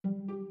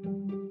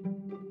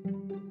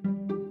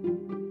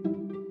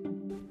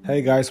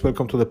Hey guys,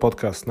 welcome to the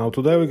podcast. Now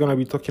today we're going to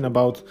be talking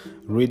about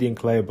reading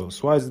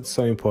labels. Why is it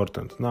so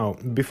important? Now,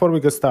 before we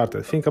get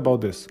started, think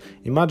about this.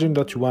 Imagine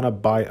that you want to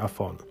buy a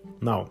phone.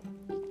 Now,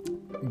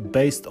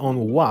 based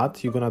on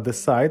what you're going to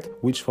decide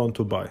which phone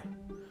to buy.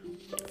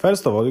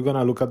 First of all, you're going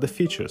to look at the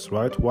features,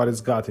 right? What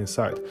it's got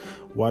inside.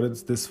 What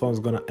is this phone's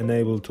going to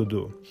enable to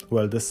do.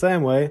 Well, the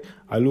same way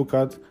I look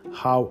at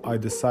how I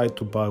decide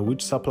to buy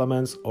which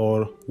supplements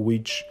or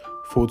which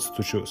foods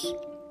to choose.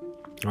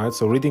 Right,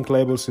 so reading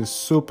labels is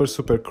super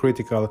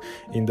critical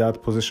in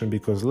that position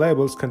because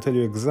labels can tell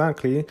you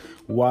exactly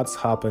what's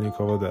happening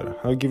over there.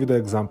 I'll give you the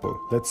example.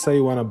 Let's say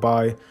you want to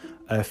buy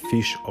a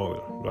fish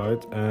oil,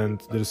 right?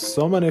 And there's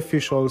so many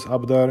fish oils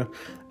up there,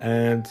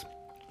 and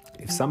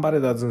if somebody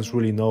doesn't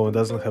really know and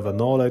doesn't have a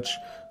knowledge,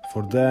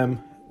 for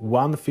them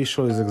one fish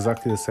oil is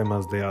exactly the same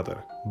as the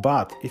other.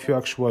 But if you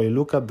actually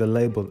look at the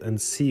label and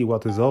see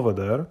what is over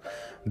there,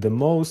 the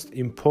most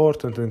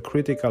important and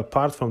critical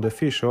part from the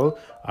fish oil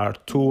are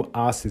two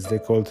acids. They're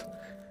called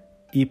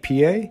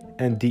EPA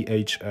and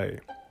DHA.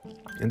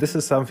 And this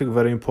is something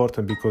very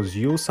important because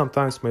you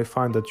sometimes may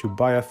find that you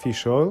buy a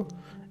fish oil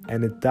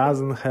and it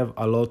doesn't have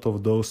a lot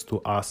of those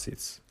two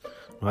acids.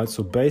 Right?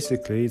 So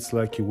basically it's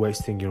like you're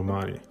wasting your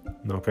money.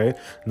 Okay.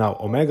 Now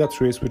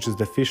omega-3s, which is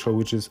the fish oil,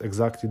 which is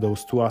exactly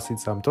those two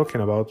acids I'm talking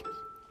about,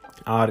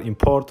 are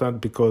important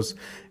because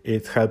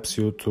it helps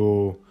you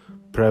to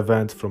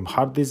prevent from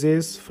heart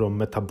disease, from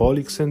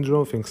metabolic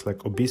syndrome, things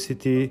like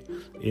obesity,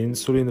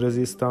 insulin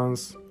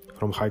resistance,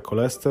 from high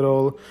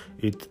cholesterol.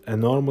 It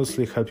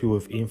enormously helps you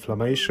with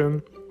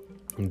inflammation,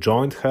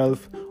 joint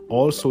health,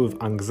 also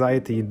with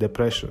anxiety and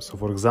depression. So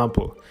for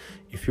example,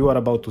 if you are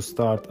about to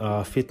start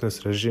a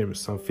fitness regime,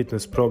 some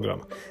fitness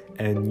program,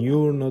 and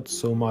you're not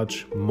so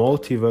much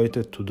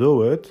motivated to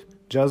do it,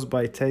 just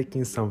by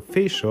taking some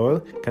fish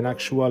oil can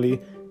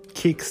actually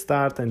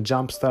kickstart and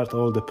jumpstart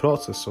all the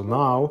process. So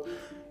now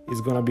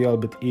it's gonna be a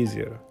little bit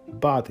easier.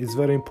 But it's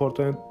very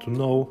important to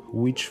know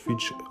which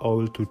fish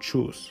oil to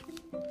choose.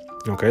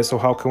 Okay, so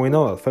how can we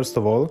know that? First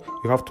of all,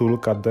 you have to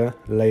look at the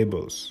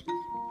labels.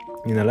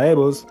 In the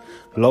labels,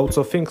 loads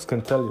of things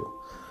can tell you.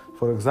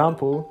 For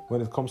example,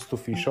 when it comes to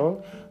fish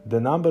oil, the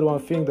number one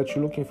thing that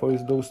you're looking for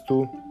is those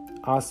two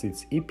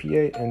acids,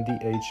 EPA and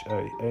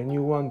DHA, and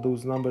you want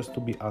those numbers to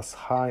be as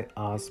high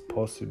as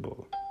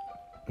possible.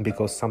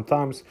 Because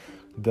sometimes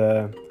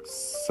the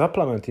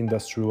supplement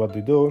industry, what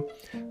they do,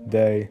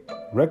 they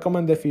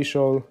recommend the fish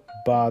oil,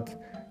 but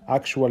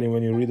actually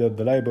when you read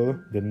the label,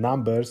 the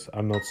numbers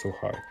are not so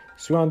high.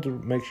 So you want to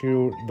make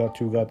sure that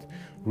you got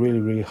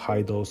really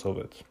high dose of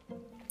it.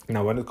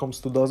 Now, when it comes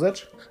to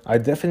dosage, I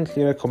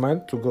definitely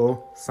recommend to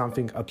go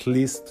something at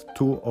least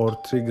 2 or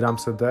 3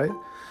 grams a day.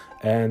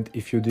 And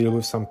if you deal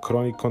with some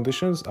chronic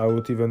conditions, I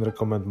would even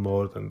recommend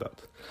more than that.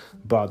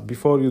 But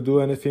before you do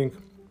anything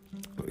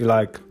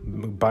like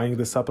buying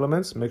the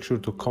supplements, make sure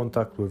to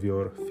contact with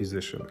your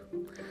physician.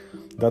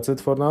 That's it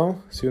for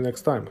now. See you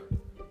next time.